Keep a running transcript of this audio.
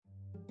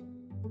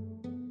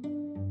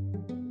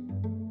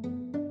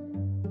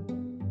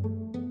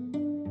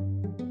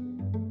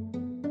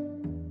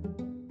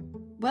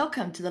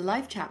Welcome to the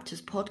Life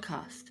Chapters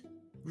podcast.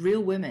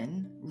 Real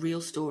women, real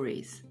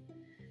stories.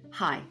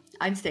 Hi,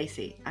 I'm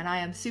Stacey, and I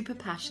am super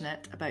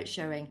passionate about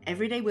showing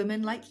everyday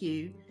women like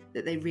you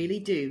that they really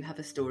do have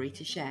a story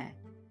to share.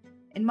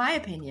 In my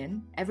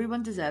opinion,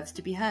 everyone deserves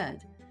to be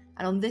heard,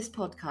 and on this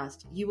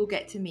podcast, you will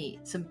get to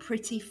meet some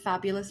pretty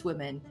fabulous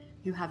women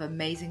who have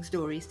amazing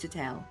stories to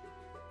tell.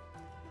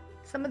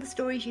 Some of the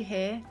stories you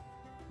hear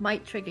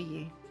might trigger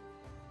you,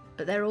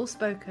 but they're all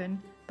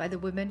spoken by the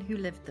women who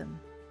lived them.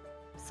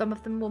 Some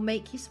of them will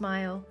make you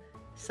smile,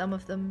 some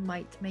of them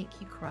might make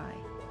you cry.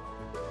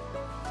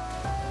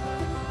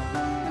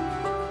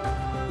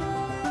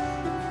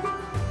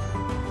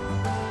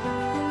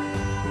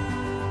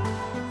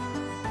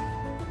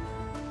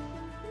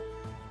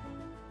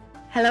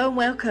 Hello and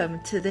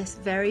welcome to this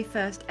very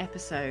first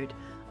episode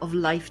of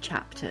Life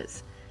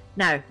Chapters.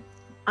 Now,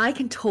 I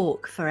can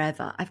talk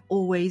forever. I've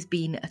always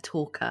been a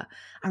talker.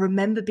 I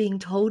remember being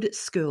told at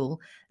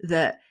school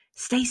that,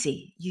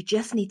 Stacey, you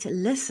just need to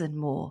listen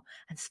more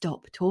and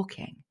stop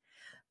talking.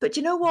 But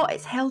you know what?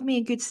 It's held me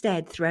in good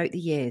stead throughout the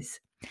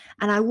years.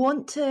 And I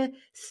want to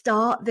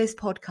start this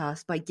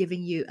podcast by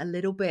giving you a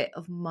little bit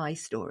of my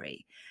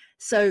story.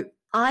 So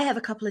I have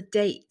a couple of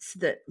dates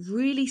that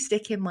really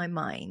stick in my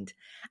mind.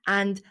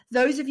 And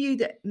those of you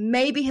that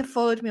maybe have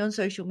followed me on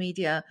social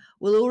media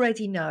will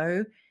already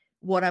know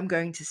what I'm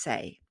going to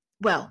say.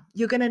 Well,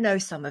 you're going to know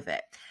some of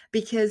it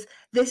because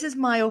this is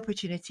my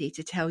opportunity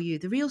to tell you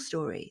the real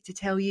story, to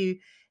tell you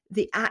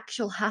the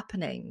actual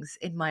happenings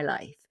in my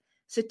life.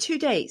 So 2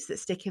 dates that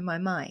stick in my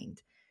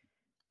mind.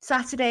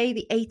 Saturday,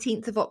 the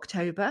 18th of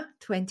October,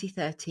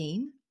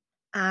 2013,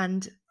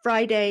 and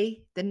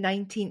Friday, the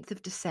 19th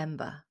of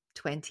December,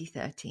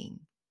 2013.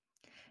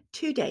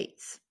 2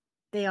 dates.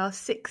 They are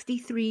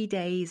 63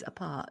 days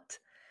apart.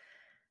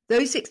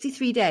 Those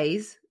 63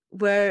 days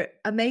were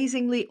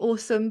amazingly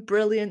awesome,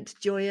 brilliant,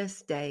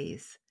 joyous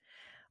days.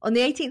 On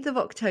the 18th of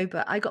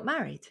October, I got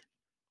married.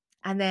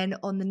 And then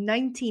on the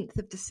 19th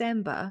of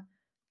December,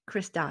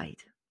 Chris died.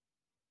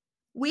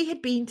 We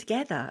had been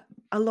together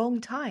a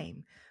long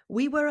time.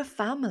 We were a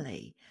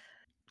family.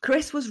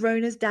 Chris was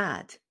Rona's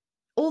dad.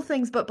 All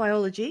things but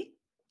biology.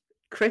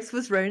 Chris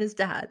was Rona's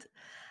dad.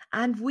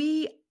 And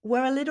we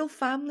were a little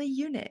family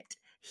unit.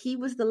 He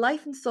was the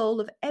life and soul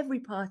of every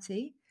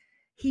party.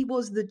 He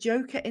was the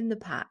joker in the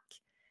pack.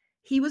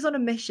 He was on a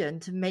mission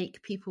to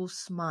make people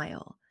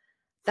smile.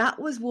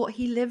 That was what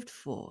he lived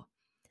for.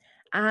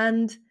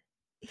 And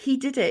he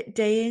did it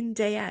day in,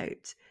 day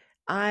out.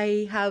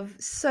 I have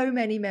so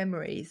many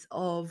memories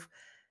of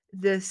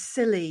the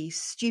silly,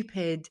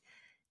 stupid,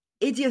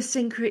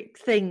 idiosyncratic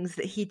things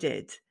that he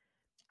did.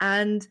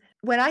 And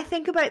when I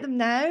think about them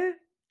now,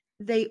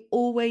 they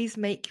always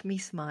make me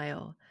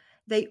smile.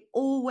 They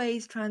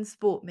always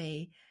transport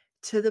me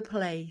to the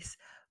place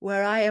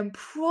where I am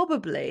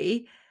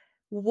probably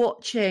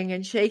watching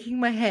and shaking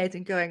my head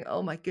and going,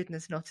 oh my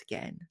goodness, not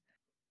again.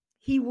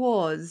 He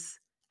was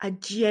a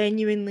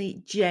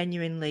genuinely,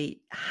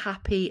 genuinely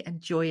happy and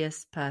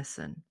joyous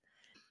person.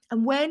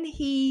 And when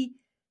he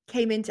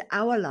came into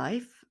our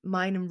life,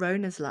 mine and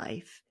Rona's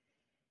life,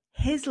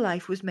 his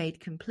life was made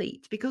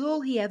complete because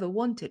all he ever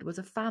wanted was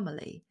a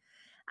family.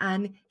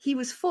 And he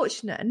was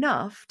fortunate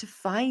enough to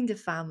find a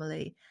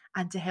family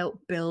and to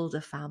help build a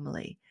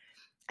family.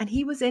 And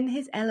he was in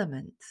his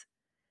element.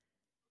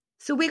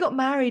 So we got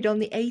married on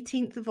the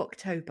 18th of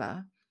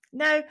October.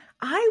 Now,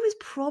 I was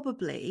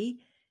probably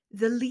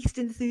the least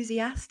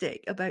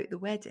enthusiastic about the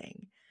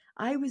wedding.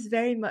 I was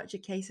very much a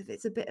case of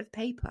it's a bit of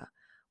paper.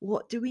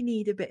 What do we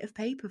need a bit of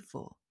paper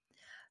for?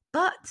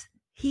 But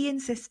he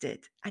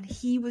insisted, and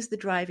he was the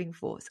driving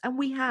force. And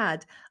we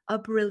had a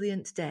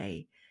brilliant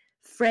day.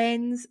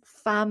 Friends,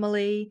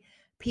 family,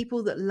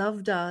 people that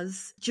loved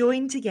us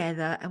joined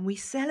together and we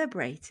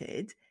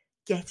celebrated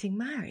getting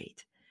married.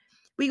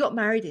 We got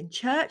married in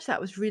church. That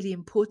was really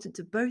important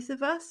to both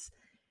of us.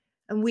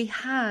 And we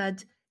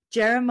had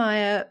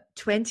Jeremiah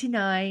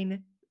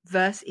 29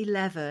 verse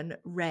 11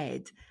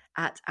 read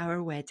at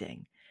our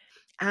wedding.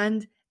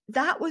 And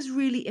that was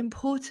really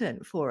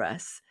important for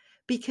us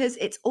because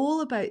it's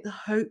all about the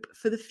hope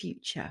for the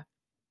future.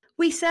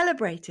 We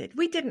celebrated.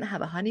 We didn't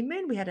have a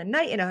honeymoon. We had a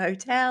night in a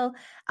hotel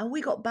and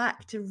we got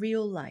back to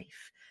real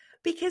life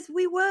because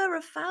we were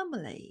a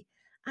family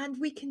and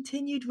we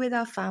continued with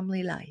our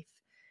family life.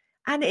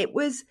 And it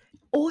was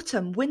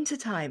autumn, winter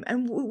time,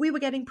 and we were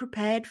getting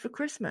prepared for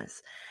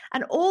Christmas.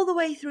 And all the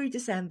way through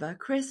December,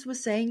 Chris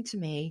was saying to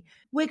me,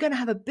 we're going to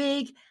have a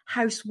big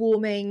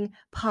housewarming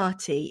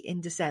party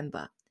in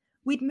December.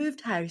 We'd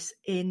moved house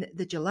in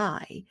the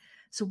July.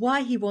 So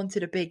why he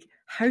wanted a big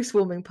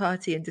housewarming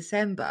party in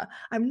December,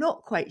 I'm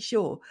not quite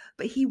sure.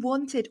 But he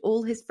wanted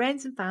all his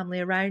friends and family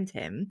around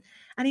him.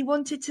 And he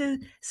wanted to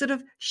sort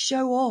of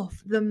show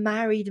off the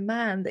married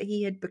man that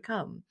he had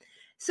become.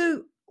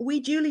 So we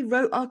duly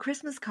wrote our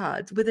Christmas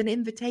cards with an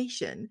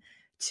invitation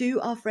to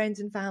our friends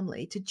and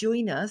family to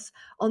join us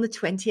on the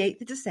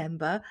 28th of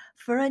December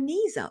for a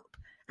knees up.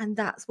 And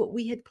that's what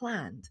we had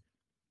planned.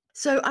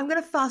 So I'm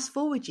going to fast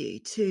forward you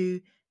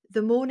to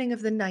the morning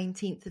of the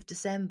 19th of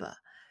December.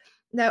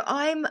 Now,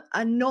 I'm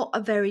not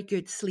a very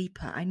good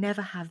sleeper. I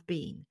never have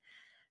been.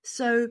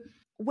 So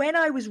when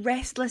I was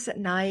restless at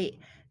night,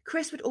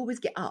 Chris would always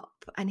get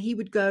up and he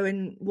would go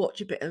and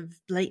watch a bit of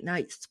late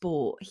night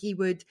sport. He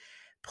would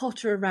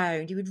potter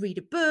around, he would read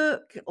a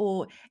book,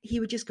 or he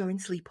would just go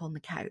and sleep on the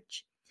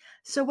couch.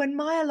 So when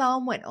my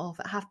alarm went off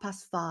at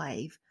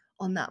 5:30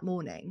 on that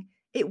morning,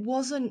 it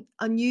wasn't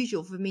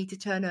unusual for me to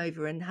turn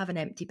over and have an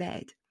empty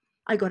bed.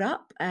 I got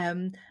up,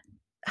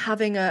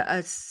 having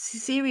a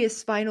serious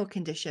spinal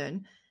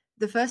condition.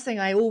 The first thing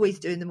I always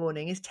do in the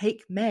morning is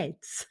take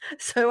meds.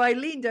 So I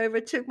leaned over,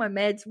 took my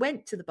meds,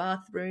 went to the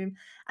bathroom,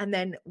 and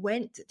then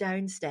went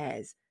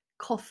downstairs.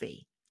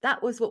 Coffee.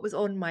 That was what was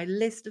on my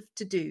list of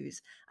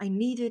to-dos. I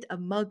needed a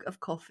mug of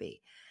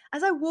coffee.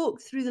 As I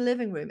walked through the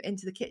living room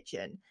into the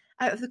kitchen,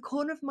 out of the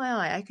corner of my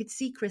eye, I could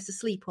see Chris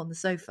asleep on the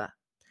sofa.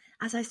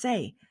 As I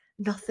say,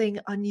 nothing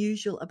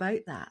unusual about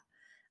that.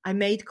 I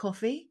made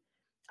coffee.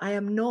 I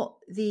am not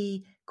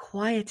the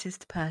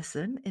quietest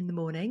person in the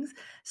mornings,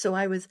 so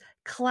I was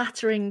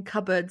clattering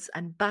cupboards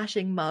and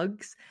bashing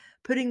mugs,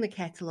 putting the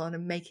kettle on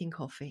and making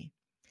coffee.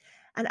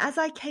 And as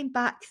I came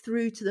back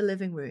through to the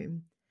living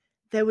room,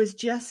 there was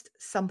just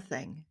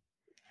something.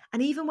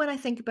 And even when I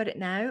think about it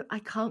now, I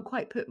can't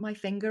quite put my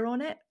finger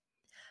on it,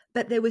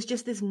 but there was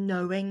just this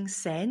knowing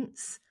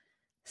sense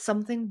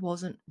something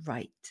wasn't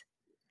right.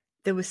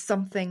 There was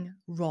something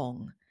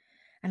wrong.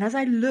 And as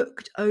I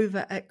looked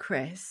over at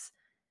Chris,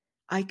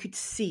 I could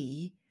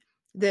see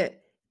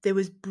that there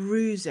was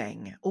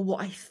bruising, or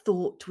what I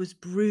thought was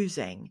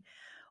bruising,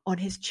 on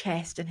his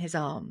chest and his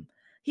arm.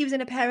 He was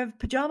in a pair of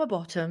pajama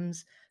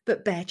bottoms,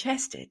 but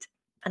bare-chested.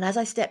 And as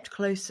I stepped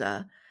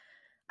closer,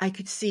 I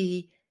could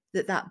see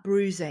that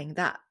bruising,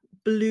 that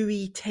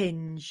bluey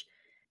tinge,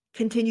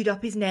 continued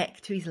up his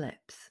neck to his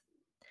lips.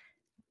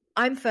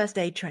 I'm first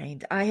aid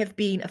trained. I have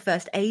been a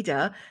first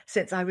aider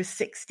since I was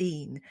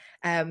 16.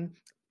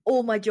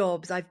 All my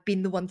jobs, I've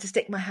been the one to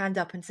stick my hand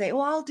up and say,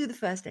 oh, I'll do the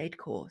first aid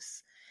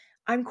course.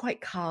 I'm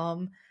quite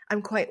calm.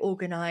 I'm quite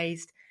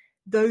organized.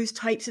 Those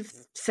types of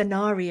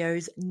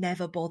scenarios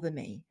never bother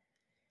me.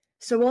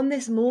 So on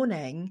this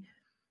morning,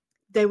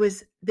 there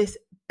was this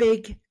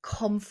big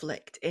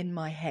conflict in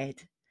my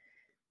head.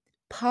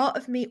 Part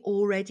of me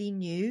already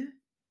knew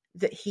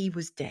that he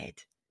was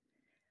dead,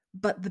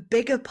 but the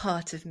bigger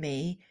part of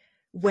me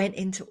went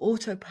into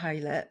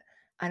autopilot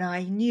and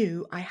I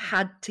knew I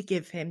had to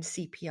give him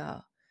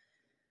CPR.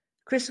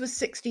 Chris was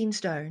 16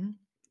 stone,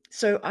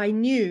 so I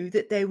knew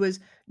that there was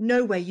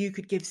no way you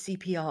could give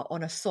CPR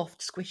on a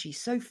soft, squishy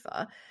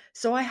sofa.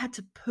 So I had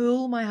to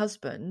pull my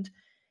husband,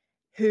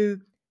 who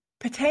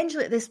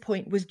potentially at this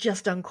point was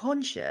just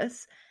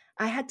unconscious.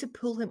 I had to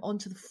pull him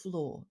onto the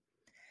floor.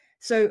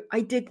 So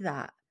I did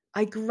that.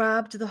 I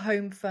grabbed the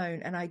home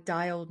phone and I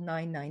dialed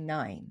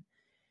 999.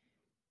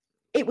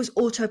 It was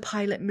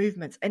autopilot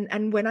movements.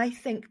 And when I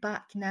think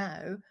back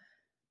now,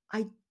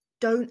 I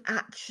don't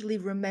actually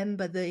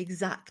remember the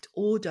exact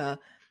order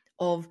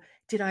of,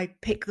 did I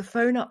pick the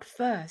phone up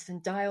first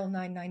and dial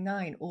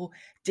 999, or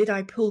did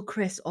I pull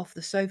Chris off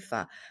the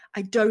sofa?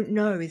 I don't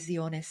know is the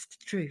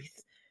honest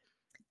truth.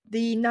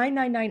 The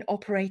 999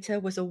 operator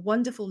was a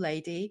wonderful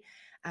lady,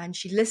 and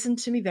she listened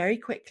to me very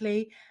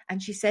quickly,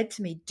 and she said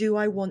to me, do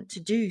I want to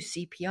do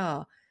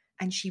CPR?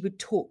 And she would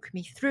talk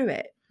me through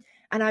it.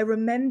 And I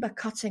remember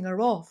cutting her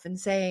off and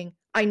saying,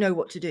 I know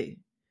what to do.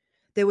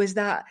 There was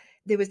that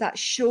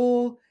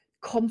sure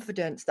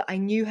confidence that I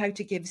knew how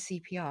to give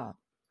CPR.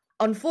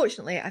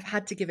 Unfortunately, I've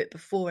had to give it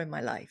before in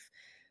my life,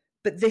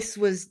 but this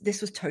was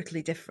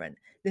totally different.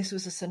 This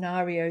was a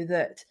scenario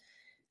that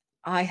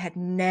I had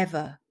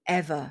never,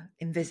 ever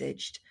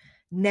envisaged.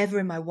 Never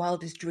in my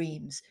wildest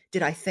dreams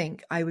did I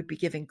think I would be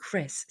giving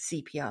Chris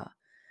CPR.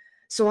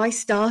 So I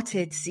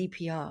started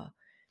CPR,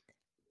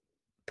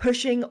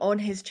 pushing on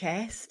his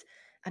chest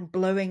and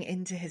blowing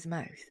into his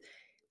mouth.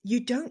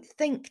 You don't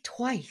think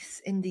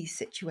twice in these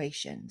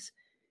situations.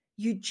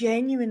 You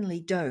genuinely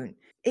don't.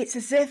 It's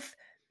as if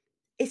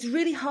it's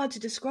really hard to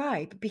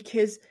describe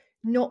because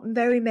not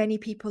very many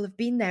people have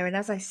been there. And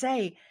as I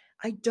say,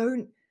 I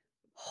don't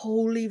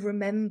wholly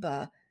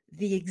remember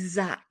the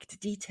exact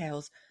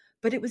details,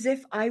 but it was as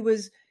if I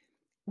was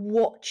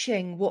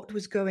watching what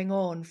was going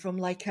on from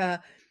like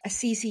a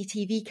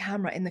CCTV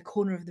camera in the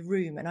corner of the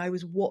room, and I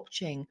was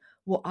watching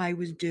what I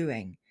was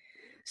doing.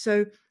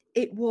 So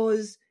it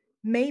was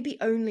maybe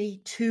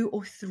only 2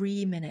 or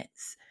 3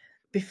 minutes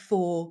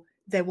before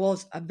there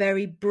was a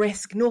very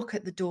brisk knock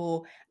at the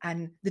door,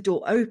 and the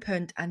door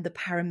opened and the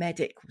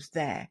paramedic was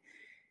there.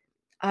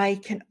 I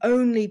can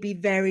only be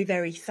very,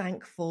 very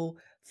thankful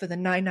for the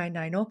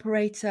 999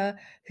 operator,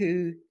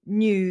 who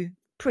knew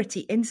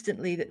pretty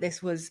instantly that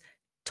this was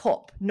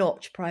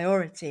top-notch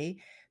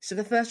priority. So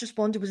the first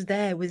responder was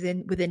there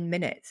within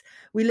minutes.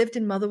 We lived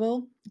in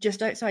Motherwell,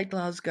 just outside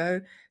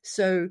Glasgow,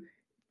 so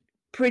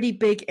pretty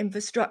big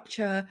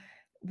infrastructure.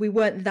 We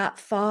weren't that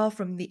far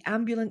from the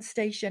ambulance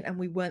station, and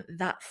we weren't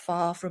that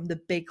far from the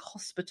big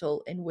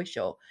hospital in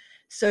Wishaw.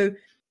 So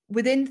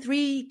within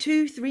 3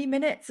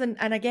 minutes, and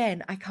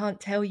again, I can't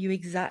tell you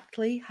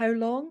exactly how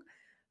long,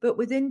 But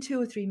within 2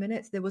 or 3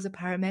 minutes, there was a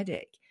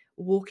paramedic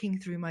walking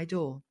through my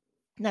door.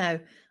 Now,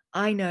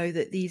 I know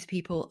that these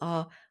people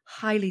are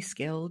highly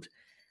skilled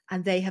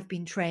and they have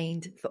been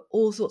trained for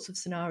all sorts of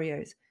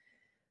scenarios.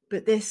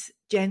 But this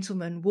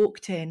gentleman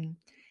walked in,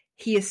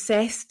 he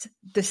assessed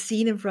the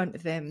scene in front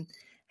of him,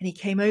 and he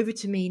came over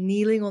to me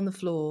kneeling on the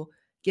floor,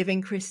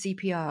 giving Chris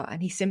CPR,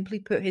 and he simply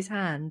put his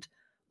hand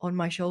on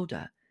my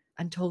shoulder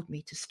and told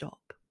me to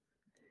stop.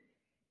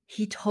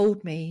 He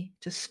told me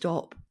to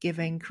stop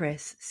giving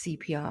Chris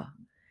CPR.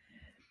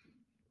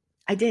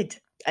 I did.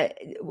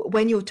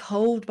 When you're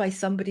told by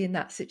somebody in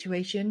that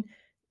situation,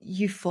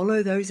 you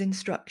follow those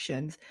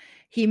instructions.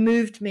 He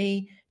moved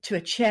me to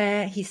a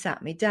chair. He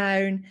sat me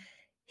down.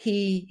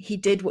 He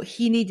did what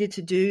he needed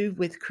to do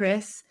with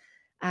Chris.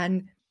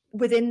 And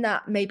within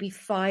that, maybe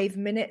 5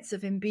 minutes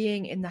of him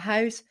being in the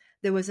house,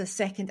 there was a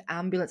second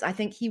ambulance. I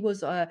think he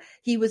was an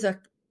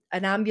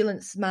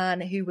ambulance man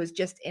who was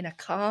just in a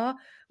car,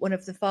 one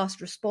of the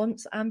fast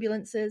response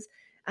ambulances.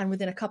 And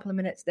within a couple of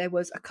minutes, there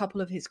was a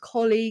couple of his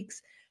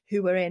colleagues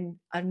who were in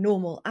a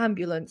normal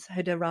ambulance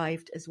had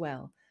arrived as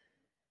well.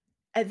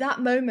 At that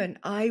moment,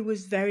 I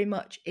was very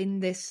much in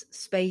this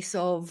space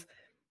of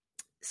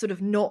sort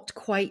of not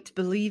quite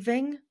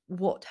believing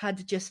what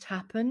had just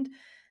happened.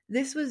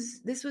 This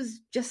was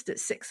just at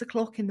 6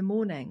 o'clock in the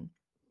morning,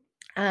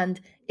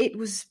 and it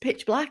was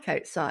pitch black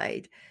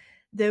outside.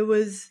 It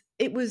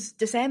was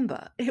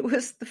December. It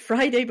was the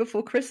Friday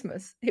before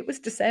Christmas. It was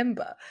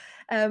December.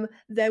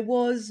 There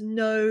was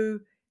no.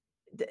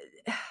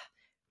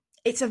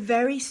 It's a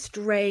very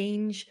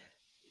strange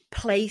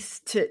place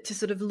to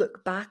sort of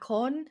look back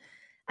on.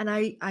 And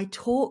I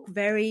talk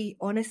very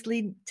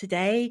honestly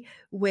today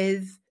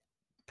with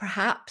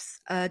perhaps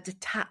a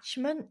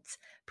detachment.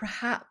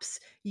 Perhaps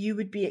you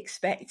would be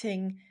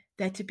expecting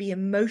there to be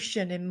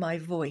emotion in my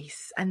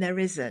voice, and there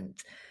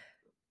isn't.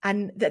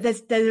 And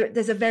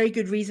there's a very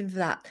good reason for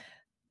that.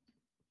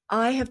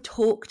 I have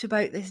talked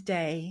about this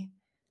day.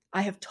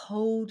 I have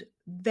told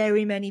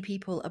very many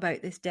people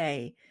about this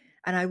day,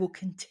 and I will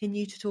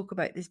continue to talk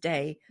about this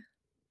day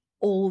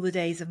all the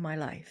days of my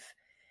life.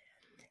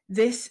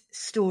 This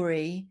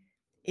story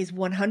is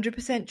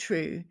 100%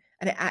 true,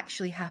 and it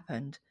actually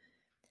happened.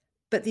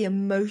 But the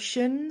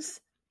emotions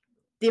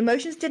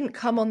didn't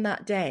come on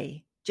that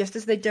day, just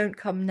as they don't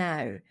come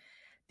now.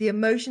 The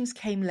emotions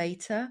came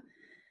later.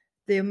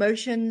 The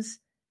emotions,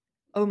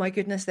 oh my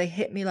goodness, they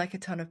hit me like a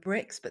ton of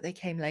bricks, but they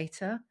came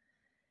later.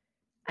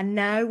 And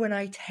now when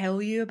I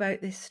tell you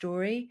about this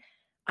story,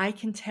 I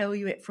can tell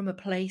you it from a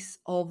place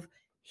of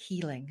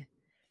healing.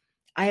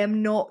 I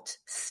am not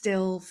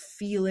still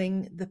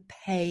feeling the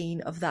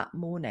pain of that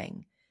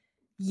morning.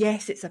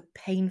 Yes, it's a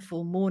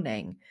painful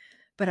morning,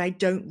 but I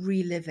don't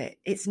relive it.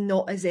 It's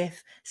not as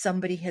if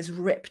somebody has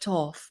ripped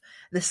off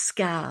the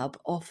scab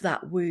off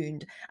that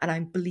wound and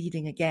I'm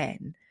bleeding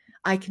again.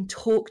 I can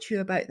talk to you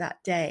about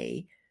that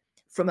day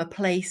from a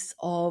place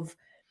of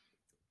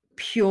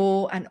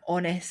pure and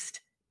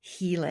honest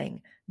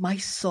healing. My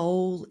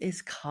soul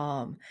is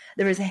calm.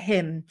 There is a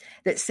hymn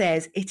that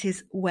says, "It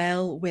is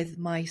well with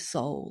my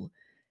soul."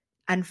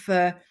 And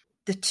for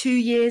the 2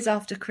 years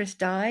after Chris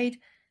died,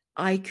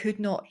 I could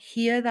not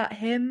hear that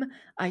hymn.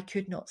 I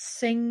could not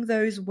sing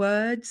those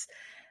words.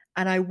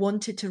 And I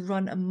wanted to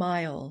run a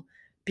mile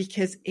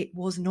because it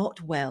was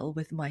not well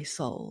with my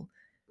soul.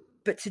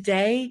 But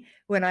today,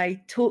 when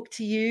I talk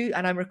to you,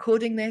 and I'm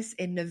recording this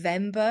in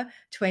November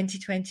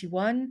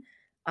 2021,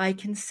 I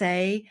can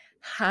say,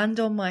 hand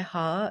on my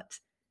heart,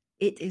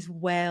 it is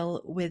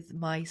well with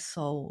my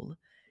soul.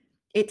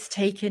 It's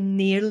taken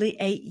nearly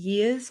 8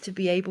 years to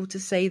be able to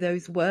say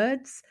those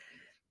words,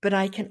 but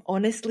I can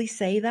honestly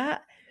say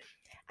that.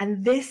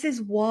 And this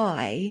is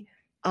why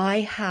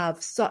I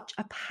have such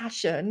a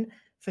passion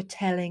for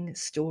telling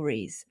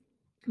stories.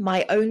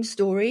 My own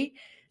story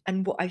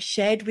and what I've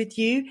shared with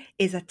you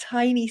is a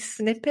tiny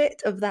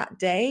snippet of that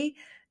day.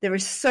 There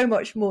is so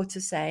much more to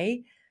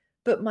say,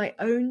 but my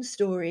own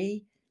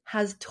story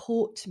has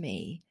taught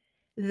me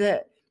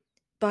that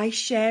by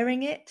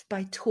sharing it,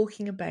 by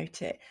talking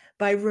about it,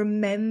 by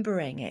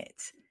remembering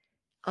it,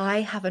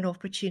 I have an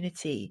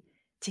opportunity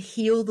to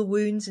heal the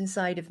wounds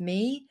inside of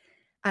me,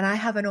 and I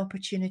have an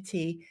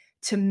opportunity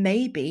to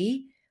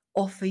maybe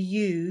offer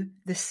you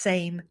the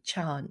same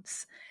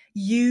chance.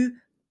 You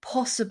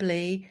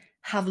possibly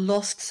have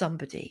lost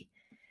somebody.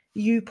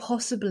 You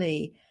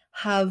possibly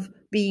have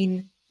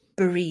been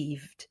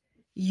bereaved.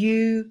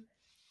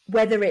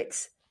 Whether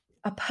it's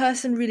a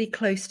person really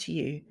close to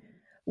you,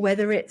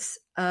 whether it's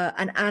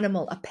an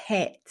animal, a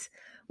pet,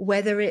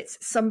 whether it's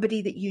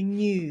somebody that you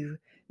knew,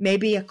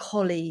 maybe a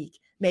colleague,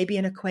 maybe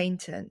an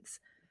acquaintance.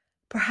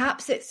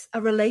 Perhaps it's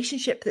a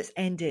relationship that's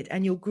ended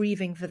and you're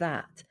grieving for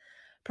that.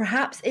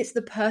 Perhaps it's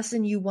the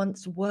person you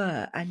once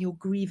were and you're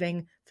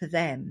grieving for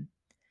them.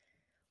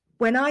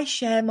 When I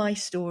share my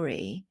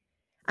story,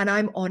 and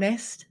I'm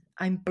honest,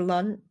 I'm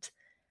blunt,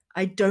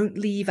 I don't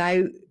leave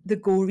out the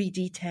gory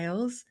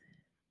details.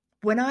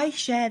 When I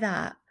share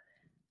that,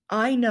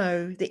 I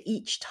know that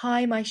each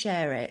time I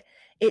share it,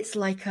 it's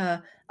like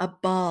a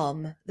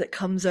balm that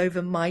comes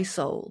over my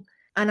soul.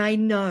 And I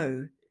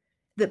know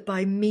that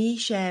by me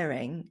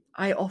sharing,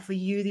 I offer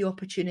you the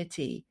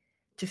opportunity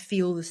to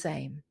feel the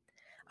same.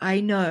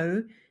 I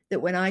know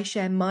that when I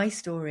share my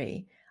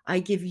story, I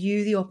give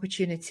you the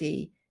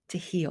opportunity to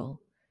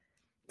heal.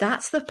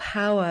 That's the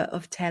power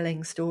of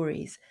telling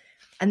stories.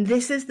 And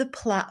this is the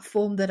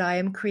platform that I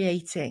am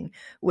creating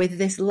with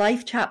this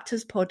Life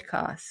Chapters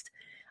podcast.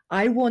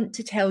 I want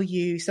to tell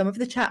you some of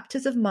the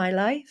chapters of my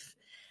life,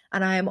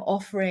 and I am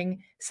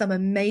offering some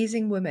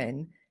amazing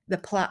women the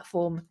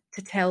platform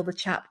to tell the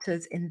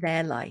chapters in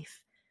their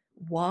life.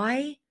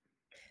 Why?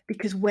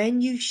 Because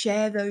when you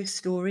share those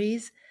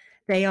stories,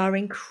 they are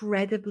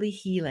incredibly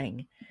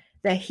healing.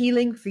 They're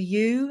healing for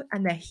you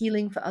and they're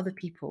healing for other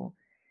people.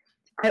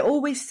 I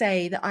always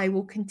say that I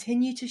will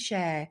continue to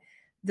share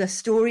the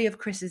story of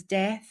Chris's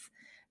death,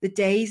 the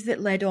days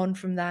that led on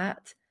from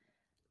that,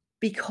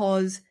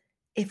 because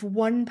if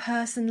one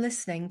person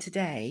listening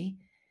today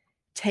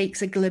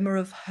takes a glimmer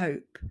of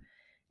hope,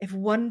 if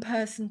one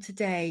person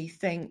today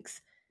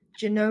thinks,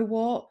 do you know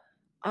what?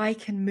 I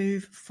can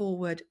move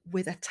forward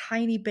with a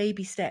tiny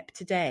baby step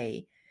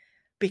today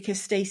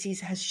because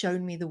Stacey's has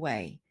shown me the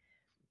way,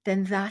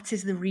 then that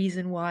is the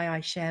reason why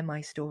I share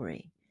my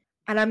story.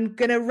 And I'm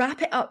going to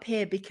wrap it up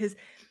here because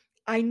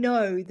I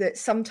know that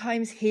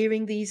sometimes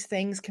hearing these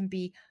things can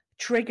be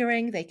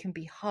triggering, they can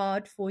be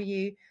hard for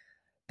you.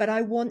 But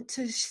I want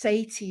to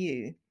say to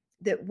you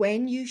that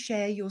when you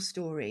share your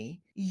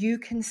story, you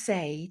can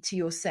say to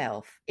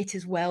yourself, it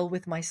is well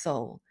with my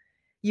soul.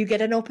 You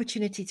get an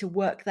opportunity to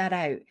work that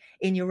out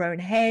in your own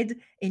head,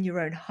 in your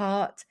own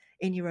heart,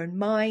 in your own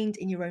mind,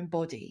 in your own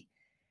body.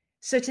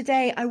 So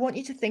today, I want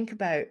you to think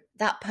about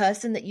that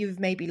person that you've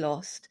maybe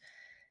lost,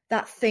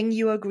 that thing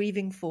you are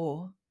grieving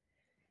for.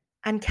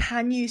 And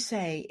can you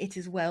say, it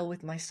is well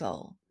with my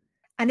soul?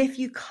 And if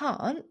you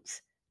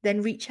can't,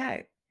 then reach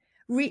out.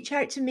 Reach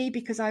out to me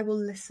because I will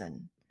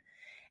listen.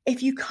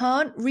 If you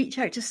can't, reach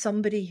out to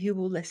somebody who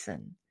will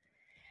listen.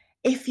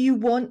 If you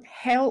want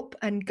help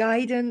and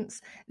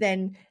guidance,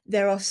 then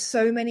there are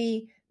so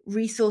many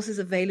resources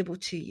available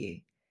to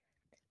you.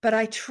 But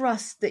I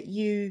trust that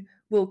you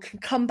will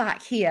come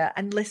back here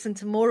and listen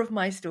to more of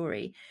my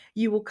story.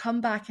 You will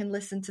come back and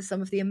listen to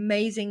some of the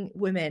amazing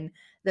women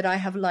that I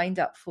have lined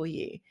up for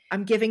you.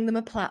 I'm giving them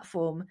a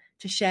platform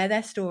to share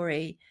their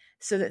story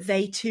so that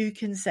they too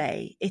can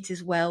say, it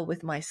is well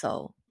with my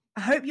soul.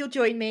 I hope you'll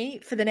join me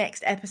for the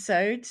next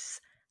episodes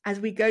as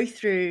we go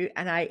through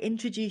and I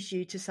introduce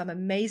you to some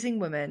amazing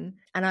women,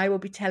 and I will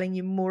be telling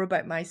you more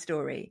about my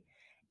story.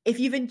 If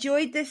you've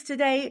enjoyed this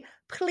today,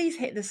 please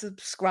hit the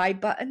subscribe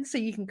button so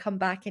you can come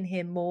back and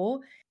hear more.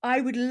 I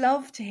would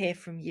love to hear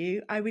from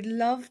you. I would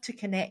love to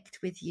connect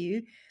with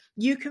you.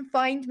 You can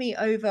find me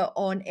over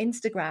on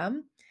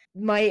Instagram.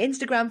 My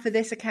Instagram for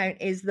this account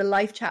is the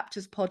Life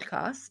Chapters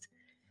Podcast,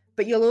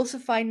 but you'll also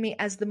find me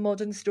as the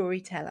Modern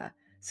Storyteller.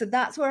 So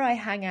that's where I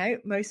hang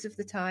out most of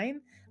the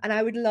time, and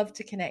I would love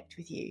to connect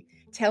with you.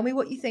 Tell me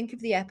what you think of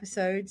the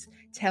episodes.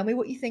 Tell me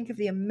what you think of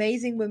the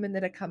amazing women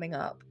that are coming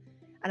up.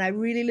 And I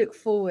really look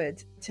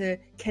forward to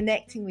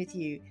connecting with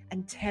you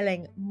and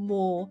telling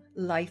more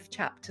life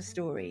chapter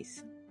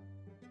stories.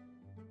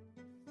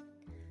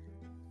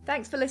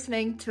 Thanks for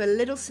listening to a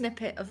little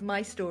snippet of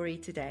my story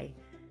today.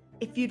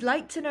 If you'd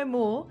like to know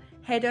more,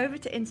 head over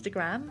to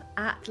Instagram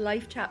at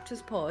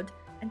LifeChaptersPod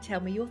and tell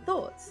me your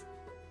thoughts.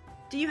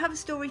 Do you have a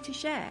story to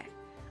share?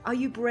 Are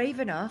you brave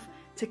enough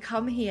to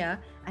come here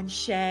and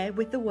share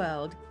with the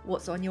world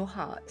what's on your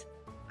heart?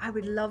 I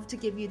would love to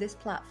give you this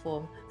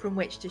platform from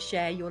which to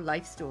share your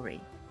life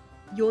story.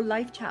 Your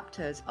life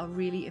chapters are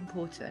really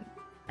important,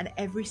 and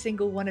every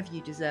single one of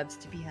you deserves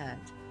to be heard.